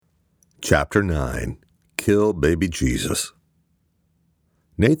Chapter 9. Kill Baby Jesus.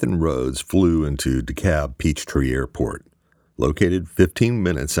 Nathan Rhodes flew into DeKalb Peachtree Airport, located 15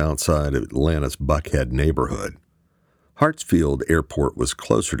 minutes outside of Atlanta's Buckhead neighborhood. Hartsfield Airport was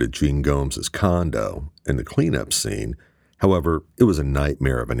closer to Gene Gomes's condo and the cleanup scene. However, it was a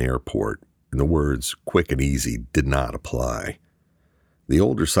nightmare of an airport, and the words quick and easy did not apply. The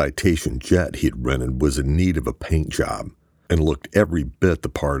older Citation jet he had rented was in need of a paint job, and looked every bit the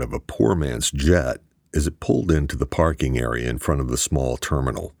part of a poor man's jet as it pulled into the parking area in front of the small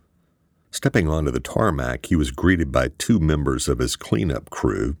terminal. Stepping onto the tarmac, he was greeted by two members of his cleanup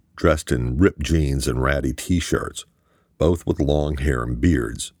crew dressed in ripped jeans and ratty T-shirts, both with long hair and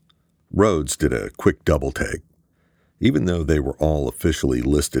beards. Rhodes did a quick double-take. Even though they were all officially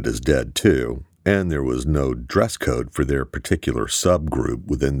listed as dead too, and there was no dress code for their particular subgroup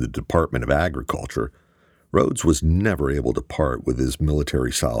within the Department of Agriculture, Rhodes was never able to part with his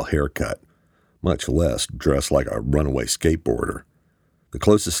military-style haircut, much less dress like a runaway skateboarder. The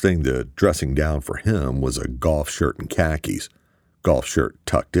closest thing to dressing down for him was a golf shirt and khakis, golf shirt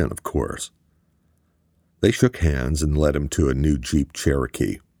tucked in, of course. They shook hands and led him to a new Jeep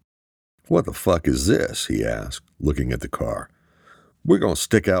Cherokee. "What the fuck is this?" he asked, looking at the car. "We're going to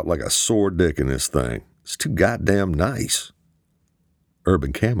stick out like a sore dick in this thing. It's too goddamn nice."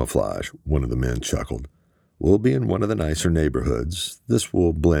 "Urban camouflage," one of the men chuckled. "We'll be in one of the nicer neighborhoods. This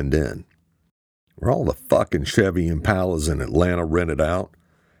will blend in." "Are all the fucking Chevy Impalas in Atlanta rented out?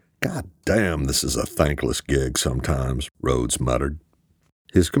 God damn, this is a thankless gig sometimes," Rhodes muttered.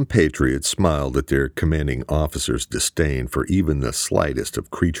 His compatriots smiled at their commanding officer's disdain for even the slightest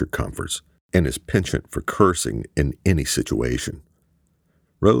of creature comforts, and his penchant for cursing in any situation.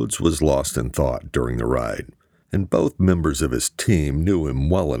 Rhodes was lost in thought during the ride, and both members of his team knew him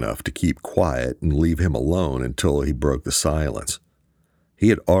well enough to keep quiet and leave him alone until he broke the silence. He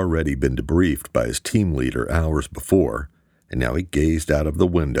had already been debriefed by his team leader hours before, and now he gazed out of the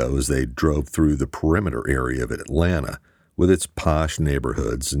window as they drove through the perimeter area of Atlanta with its posh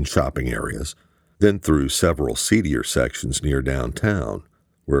neighborhoods and shopping areas, then through several seedier sections near downtown,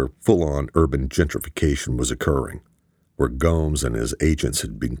 where full-on urban gentrification was occurring, where Gomes and his agents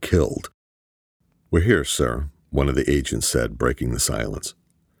had been killed. "We're here, sir," one of the agents said, breaking the silence.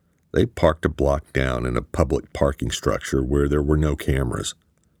 They parked a block down in a public parking structure where there were no cameras.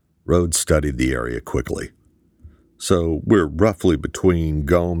 Rhodes studied the area quickly. "So we're roughly between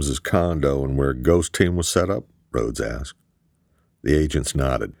Gomes's condo and where Ghost Team was set up?" Rhodes asked. The agents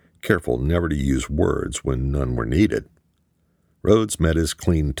nodded, careful never to use words when none were needed. Rhodes met his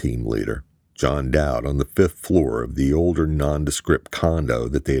clean team leader, John Dowd, on the 5th floor of the older nondescript condo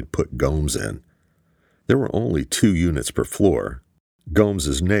that they had put Gomes in. There were only 2 units per floor,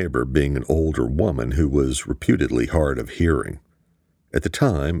 Gomes's neighbor being an older woman who was reputedly hard of hearing. At the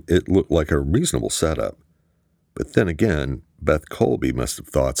time, it looked like a reasonable setup. But then again, Beth Colby must have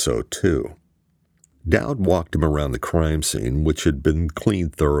thought so too. Dowd walked him around the crime scene, which had been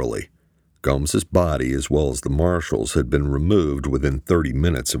cleaned thoroughly. Gomes's body, as well as the marshal's, had been removed within 30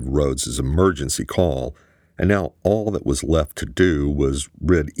 minutes of Rhodes's emergency call, and now all that was left to do was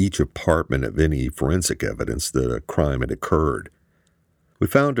rid each apartment of any forensic evidence that a crime had occurred. "We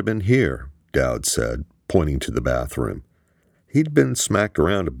found him in here," Dowd said, pointing to the bathroom. "He'd been smacked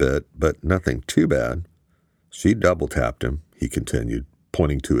around a bit, but nothing too bad." "She double-tapped him," he continued,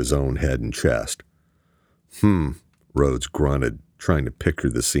 pointing to his own head and chest. Rhodes grunted, trying to picture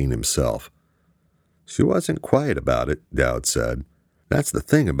the scene himself. "She wasn't quiet about it," Dowd said. "That's the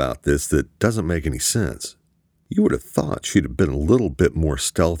thing about this that doesn't make any sense. You would have thought she'd have been a little bit more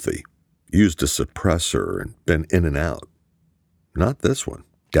stealthy, used a suppressor, and been in and out. Not this one,"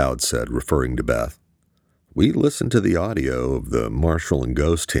 Dowd said, referring to Beth. "We listened to the audio of the Marshall and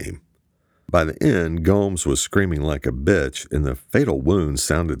Ghost Team. By the end, Gomes was screaming like a bitch, and the fatal wounds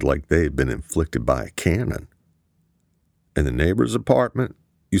sounded like they had been inflicted by a cannon." "In the neighbor's apartment?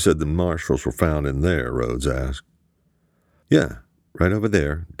 You said the Marshalls were found in there," Rhodes asked. "Yeah, right over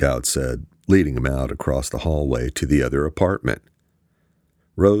there," Dowd said, leading him out across the hallway to the other apartment.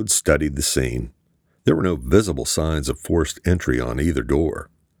 Rhodes studied the scene. There were no visible signs of forced entry on either door.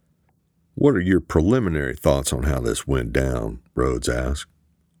 "What are your preliminary thoughts on how this went down?" Rhodes asked.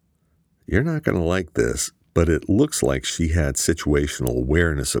 "You're not going to like this, but it looks like she had situational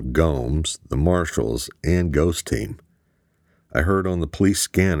awareness of Gomes, the Marshalls, and Ghost Team. I heard on the police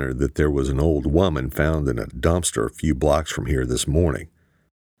scanner that there was an old woman found in a dumpster a few blocks from here this morning.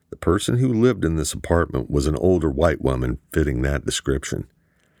 The person who lived in this apartment was an older white woman fitting that description.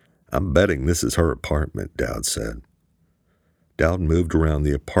 I'm betting this is her apartment," Dowd said. Dowd moved around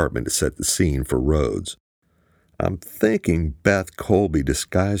the apartment to set the scene for Rhodes. I'm thinking Beth Colby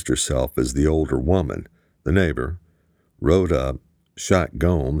disguised herself as the older woman, the neighbor, rode up, shot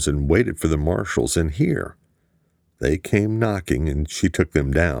Gomes, and waited for the marshals in here. They came knocking, and she took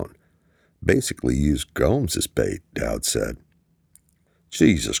them down. Basically used Gomes as bait, Dowd said.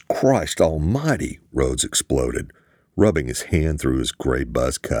 Jesus Christ almighty, Rhodes exploded, rubbing his hand through his gray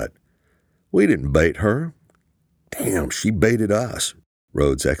buzz cut. We didn't bait her. Damn, she baited us.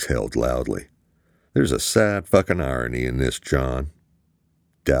 Rhodes exhaled loudly. There's a sad fucking irony in this, John.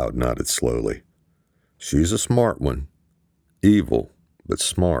 Dowd nodded slowly. She's a smart one. Evil, but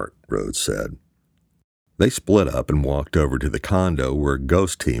smart, Rhodes said. They split up and walked over to the condo where a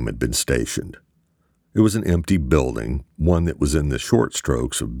ghost team had been stationed. It was an empty building, one that was in the short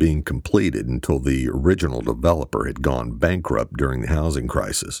strokes of being completed until the original developer had gone bankrupt during the housing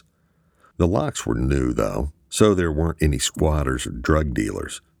crisis. The locks were new, though, so there weren't any squatters or drug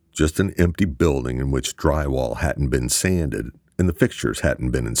dealers, just an empty building in which drywall hadn't been sanded and the fixtures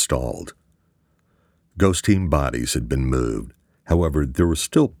hadn't been installed. Ghost team bodies had been moved. However, there was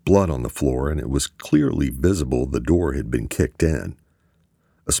still blood on the floor, and it was clearly visible the door had been kicked in.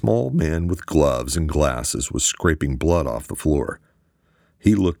 A small man with gloves and glasses was scraping blood off the floor.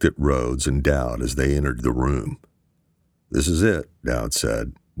 He looked at Rhodes and Dowd as they entered the room. This is it, Dowd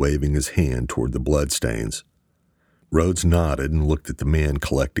said, waving his hand toward the bloodstains. Rhodes nodded and looked at the man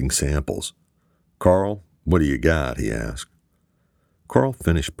collecting samples. Carl, what do you got? He asked. Carl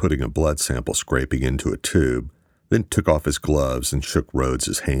finished putting a blood sample scraping into a tube, then took off his gloves and shook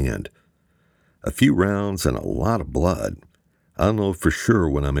Rhodes's hand. A few rounds and a lot of blood. I don't know for sure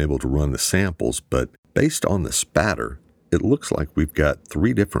when I'm able to run the samples, but based on the spatter, it looks like we've got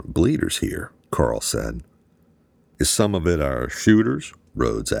 3 different bleeders here, Carl said. Is some of it our shooters?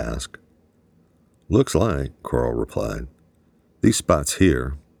 Rhodes asked. Looks like, Carl replied. These spots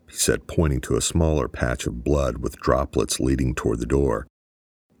here, he said, pointing to a smaller patch of blood with droplets leading toward the door.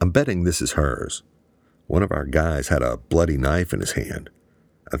 I'm betting this is hers. One of our guys had a bloody knife in his hand.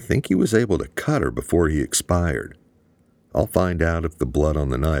 I think he was able to cut her before he expired. I'll find out if the blood on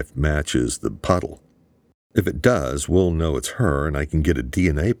the knife matches the puddle. If it does, we'll know it's her and I can get a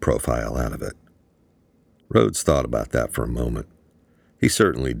DNA profile out of it. Rhodes thought about that for a moment. He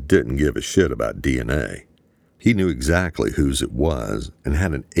certainly didn't give a shit about DNA. He knew exactly whose it was and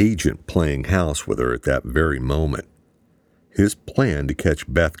had an agent playing house with her at that very moment. His plan to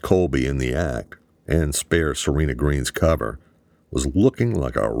catch Beth Colby in the act and spare Sarina Green's cover was looking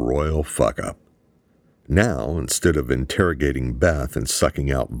like a royal fuck-up. Now, instead of interrogating Beth and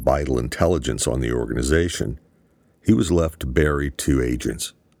sucking out vital intelligence on the organization, he was left to bury 2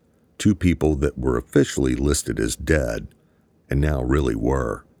 agents, 2 people that were officially listed as dead, and now really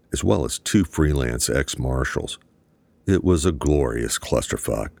were, as well as 2 freelance ex-marshals. It was a glorious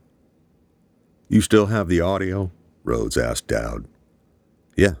clusterfuck. You still have the audio? Rhodes asked Dowd.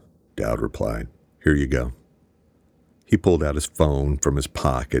 Yeah, Dowd replied. Here you go. He pulled out his phone from his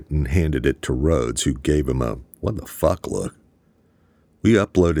pocket and handed it to Rhodes, who gave him a what the fuck look. We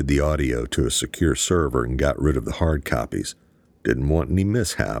uploaded the audio to a secure server and got rid of the hard copies. Didn't want any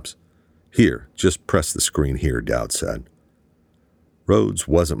mishaps. Here, just press the screen here, Dowd said. Rhodes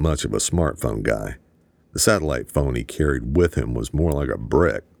wasn't much of a smartphone guy. The satellite phone he carried with him was more like a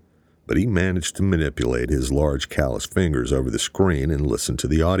brick, but he managed to manipulate his large callous fingers over the screen and listen to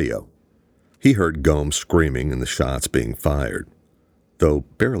the audio. He heard Gomes screaming and the shots being fired. Though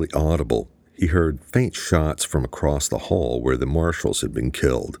barely audible, he heard faint shots from across the hall where the marshals had been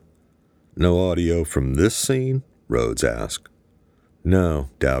killed. No audio from this scene? Rhodes asked. No,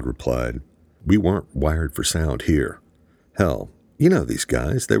 Dowd replied. We weren't wired for sound here. Hell, you know these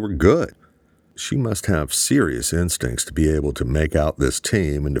guys, they were good. She must have serious instincts to be able to make out this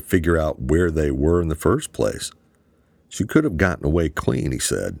team and to figure out where they were in the first place. She could have gotten away clean, he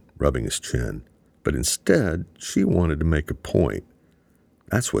said, rubbing his chin. But instead, she wanted to make a point.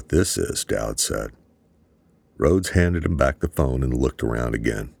 That's what this is, Dowd said. Rhodes handed him back the phone and looked around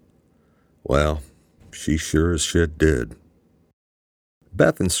again. Well, she sure as shit did.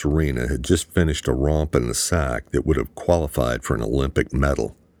 Beth and Sarina had just finished a romp in the sack that would have qualified for an Olympic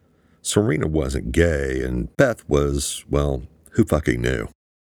medal. Sarina wasn't gay, and Beth was, well, who fucking knew?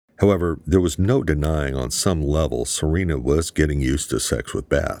 However, there was no denying on some level Sarina was getting used to sex with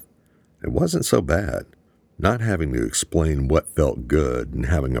Beth. It wasn't so bad. Not having to explain what felt good and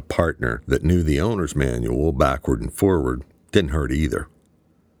having a partner that knew the owner's manual backward and forward didn't hurt either.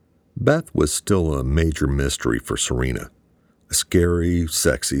 Beth was still a major mystery for Sarina. A scary,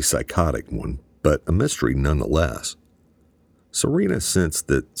 sexy, psychotic one, but a mystery nonetheless. Sarina sensed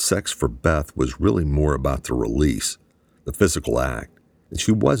that sex for Beth was really more about the release, the physical act, and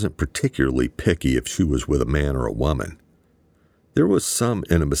she wasn't particularly picky if she was with a man or a woman. There was some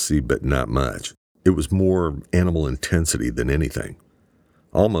intimacy, but not much. It was more animal intensity than anything,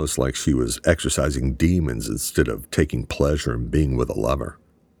 almost like she was exercising demons instead of taking pleasure in being with a lover.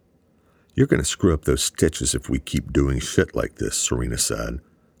 "You're going to screw up those stitches if we keep doing shit like this," Sarina said,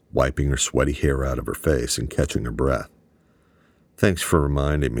 wiping her sweaty hair out of her face and catching her breath. "Thanks for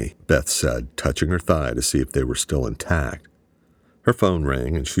reminding me," Beth said, touching her thigh to see if they were still intact. Her phone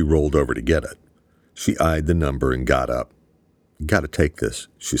rang and she rolled over to get it. She eyed the number and got up. "Got to take this,"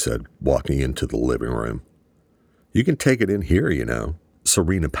 she said, walking into the living room. "You can take it in here, you know."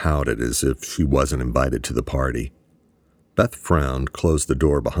 Sarina pouted as if she wasn't invited to the party. Beth frowned, closed the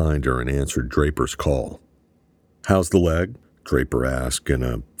door behind her, and answered Draper's call. "How's the leg?" Draper asked in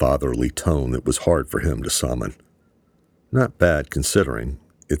a fatherly tone that was hard for him to summon. "Not bad, considering.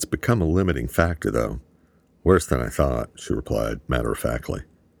 It's become a limiting factor, though." "Worse than I thought," she replied, matter-of-factly.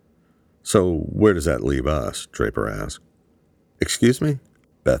 "So where does that leave us?" Draper asked. "Excuse me?"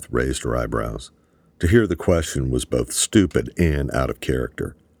 Beth raised her eyebrows. To hear the question was both stupid and out of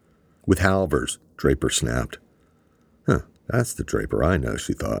character. "With Halvers," Draper snapped. That's the Draper I know,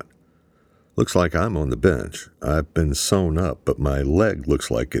 she thought. "Looks like I'm on the bench. I've been sewn up, but my leg looks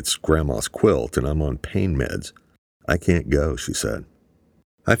like it's Grandma's quilt and I'm on pain meds. I can't go," she said.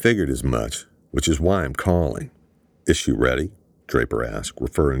 "I figured as much, which is why I'm calling." "Is she ready?" Draper asked,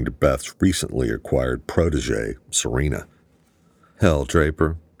 referring to Beth's recently acquired protege, Sarina. "Hell,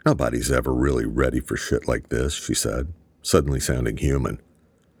 Draper, nobody's ever really ready for shit like this," she said, suddenly sounding human.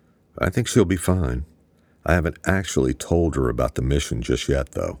 "I think she'll be fine. I haven't actually told her about the mission just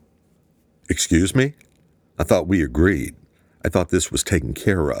yet, though." "Excuse me? I thought we agreed. I thought this was taken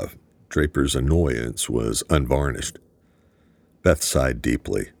care of." Draper's annoyance was unvarnished. Beth sighed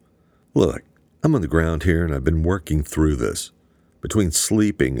deeply. "Look, I'm on the ground here and I've been working through this. Between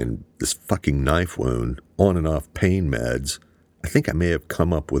sleeping and this fucking knife wound, on and off pain meds, I think I may have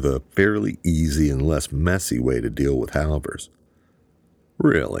come up with a fairly easy and less messy way to deal with Halvers."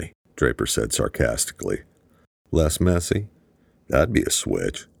 "Really?" Draper said sarcastically. "Less messy? That'd be a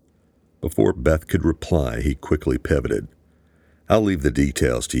switch." Before Beth could reply, he quickly pivoted. "I'll leave the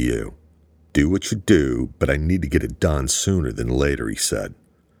details to you. Do what you do, but I need to get it done sooner than later," he said.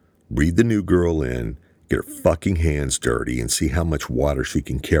 "Read the new girl in, get her fucking hands dirty, and see how much water she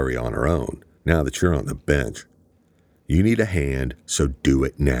can carry on her own, now that you're on the bench. You need a hand, so do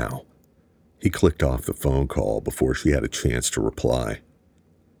it now." He clicked off the phone call before she had a chance to reply.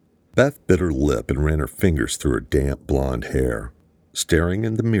 Beth bit her lip and ran her fingers through her damp blonde hair. Staring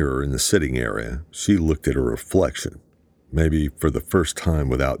in the mirror in the sitting area, she looked at her reflection, maybe for the first time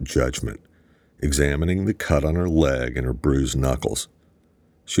without judgment, examining the cut on her leg and her bruised knuckles.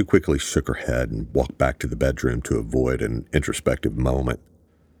 She quickly shook her head and walked back to the bedroom to avoid an introspective moment.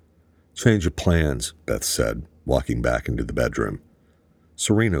 "Change of plans," Beth said, walking back into the bedroom.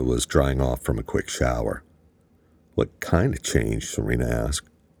 Sarina was drying off from a quick shower. "What kind of change?" Sarina asked.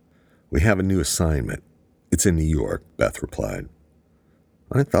 "We have a new assignment. It's in New York," Beth replied.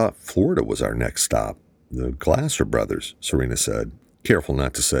 "I thought Florida was our next stop. The Glasser brothers," Sarina said, careful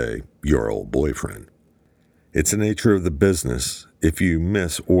not to say, "your old boyfriend." "It's the nature of the business. If you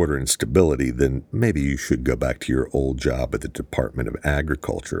miss order and stability, then maybe you should go back to your old job at the Department of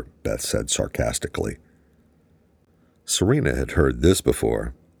Agriculture," Beth said sarcastically. Sarina had heard this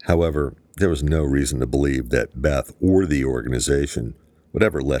before. However, there was no reason to believe that Beth or the organization would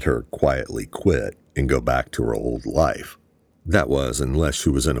ever let her quietly quit and go back to her old life. That was, unless she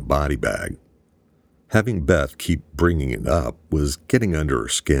was in a body bag. Having Beth keep bringing it up was getting under her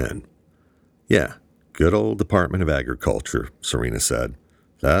skin. "Yeah, good old Department of Agriculture," Sarina said.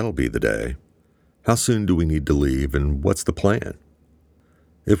 "That'll be the day. How soon do we need to leave, and what's the plan?"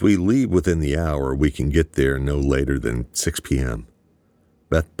 "If we leave within the hour, we can get there no later than 6 p.m.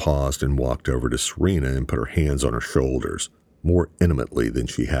 Beth paused and walked over to Sarina and put her hands on her shoulders, more intimately than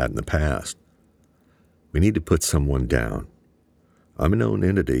she had in the past. "We need to put someone down. I'm a known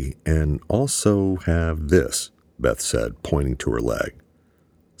entity and also have this," Beth said, pointing to her leg.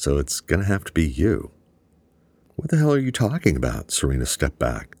 "So it's going to have to be you." "What the hell are you talking about?" Sarina stepped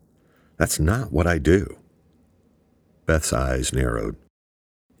back. "That's not what I do." Beth's eyes narrowed.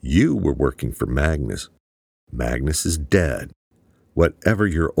 "You were working for Magnus. Magnus is dead. Whatever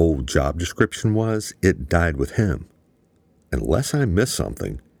your old job description was, it died with him. Unless I missed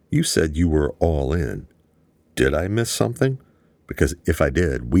something, you said you were all in. Did I miss something? Because if I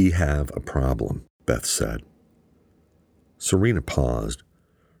did, we have a problem," Beth said. Sarina paused.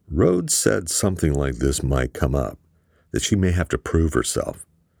 Rhodes said something like this might come up, that she may have to prove herself.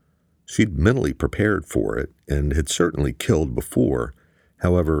 She'd mentally prepared for it and had certainly killed before,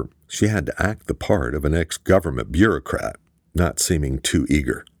 However, she had to act the part of an ex-government bureaucrat, not seeming too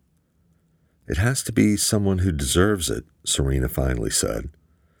eager. "It has to be someone who deserves it," Sarina finally said.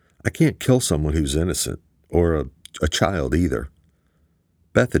 "I can't kill someone who's innocent, or a child either."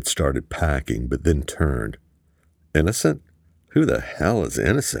 Beth had started packing, but then turned. "Innocent? Who the hell is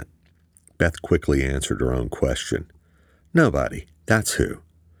innocent?" Beth quickly answered her own question. "Nobody, that's who.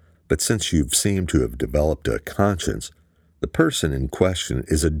 But since you've seemed to have developed a conscience, the person in question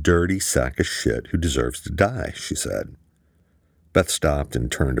is a dirty sack of shit who deserves to die," she said. Beth stopped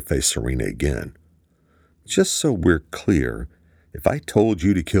and turned to face Sarina again. "Just so we're clear, if I told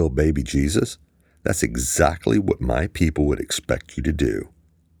you to kill baby Jesus, that's exactly what my people would expect you to do.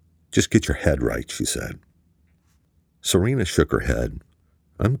 Just get your head right," she said. Sarina shook her head.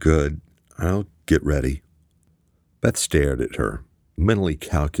 "I'm good. I'll get ready." Beth stared at her, mentally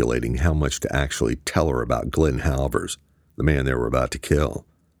calculating how much to actually tell her about Glenn Halvers, the man they were about to kill.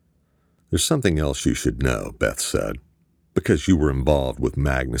 "There's something else you should know," Beth said, "because you were involved with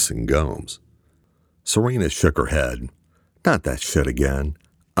Magnus and Gomes." Sarina shook her head. "Not that shit again.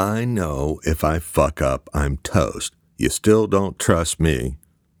 I know if I fuck up, I'm toast. You still don't trust me."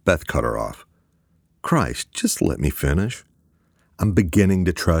 Beth cut her off. "Christ, just let me finish. I'm beginning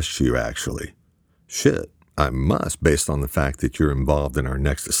to trust you, actually. Shit, I must, based on the fact that you're involved in our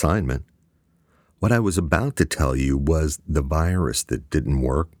next assignment. What I was about to tell you was the virus that didn't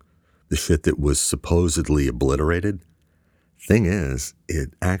work, the shit that was supposedly obliterated. Thing is,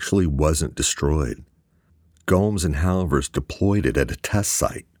 it actually wasn't destroyed. Gomes and Halvers deployed it at a test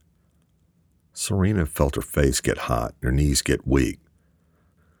site." Sarina felt her face get hot and her knees get weak.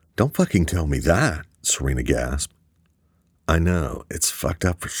 "Don't fucking tell me that," Sarina gasped. "I know, it's fucked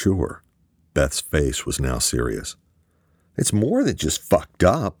up for sure." Beth's face was now serious. "It's more than just fucked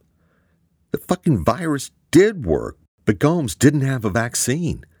up. The fucking virus did work, but Gomes didn't have a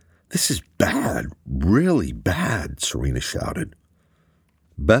vaccine. This is bad, really bad," Sarina shouted.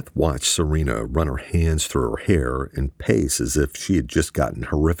 Beth watched Sarina run her hands through her hair and pace as if she had just gotten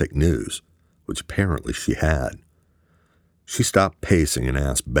horrific news, which apparently she had. She stopped pacing and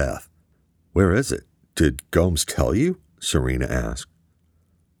asked Beth, "Where is it? Did Gomes tell you?" Sarina asked.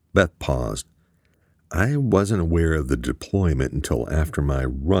 Beth paused. "I wasn't aware of the deployment until after my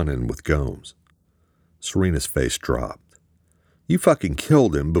run-in with Gomes." Sarina's face dropped. "You fucking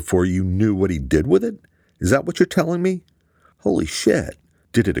killed him before you knew what he did with it? Is that what you're telling me? Holy shit.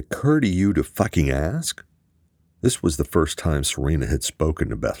 Did it occur to you to fucking ask?" This was the first time Sarina had spoken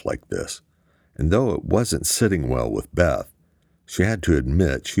to Beth like this, and though it wasn't sitting well with Beth, she had to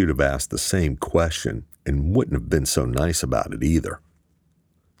admit she'd have asked the same question and wouldn't have been so nice about it either.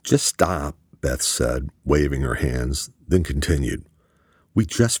 "Just stop," Beth said, waving her hands, then continued. "We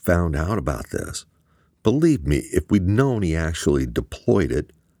just found out about this. Believe me, if we'd known he actually deployed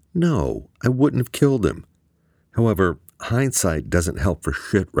it, no, I wouldn't have killed him. However, hindsight doesn't help for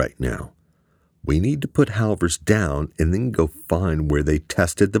shit right now. We need to put Halvers down and then go find where they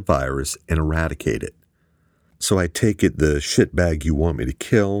tested the virus and eradicate it. So I take it the shitbag you want me to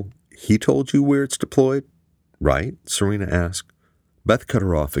kill, he told you where it's deployed, right?" Sarina asked. Beth cut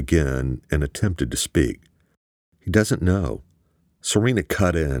her off again and attempted to speak. "He doesn't know." Sarina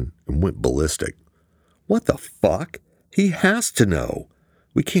cut in and went ballistic. "What the fuck? He has to know.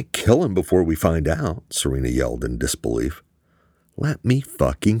 We can't kill him before we find out," Sarina yelled in disbelief. "Let me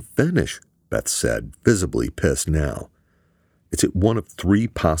fucking finish," Beth said, visibly pissed now. "It's at one of 3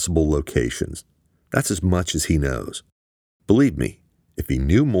 possible locations. That's as much as he knows. Believe me, if he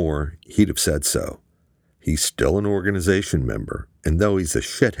knew more, he'd have said so. He's still an organization member, and though he's a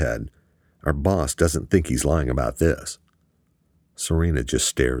shithead, our boss doesn't think he's lying about this." Sarina just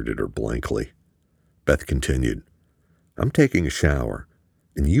stared at her blankly. Beth continued, "I'm taking a shower,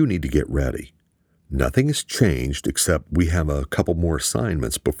 and you need to get ready. Nothing has changed except we have a couple more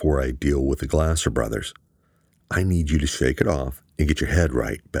assignments before I deal with the Glasser brothers. I need you to shake it off and get your head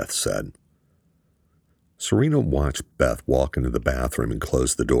right," Beth said. Sarina watched Beth walk into the bathroom and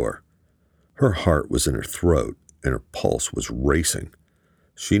close the door. Her heart was in her throat, and her pulse was racing.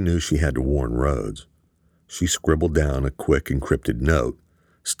 She knew she had to warn Rhodes. She scribbled down a quick encrypted note,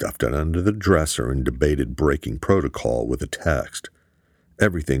 stuffed it under the dresser, and debated breaking protocol with a text.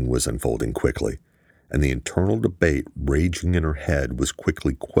 Everything was unfolding quickly, and the internal debate raging in her head was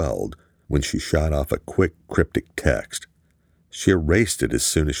quickly quelled when she shot off a quick, cryptic text. She erased it as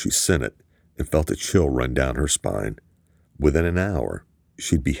soon as she sent it and felt a chill run down her spine. Within an hour,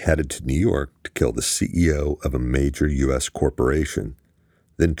 she'd be headed to New York to kill the CEO of a major U.S. corporation,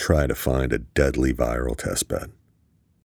 then try to find a deadly viral testbed.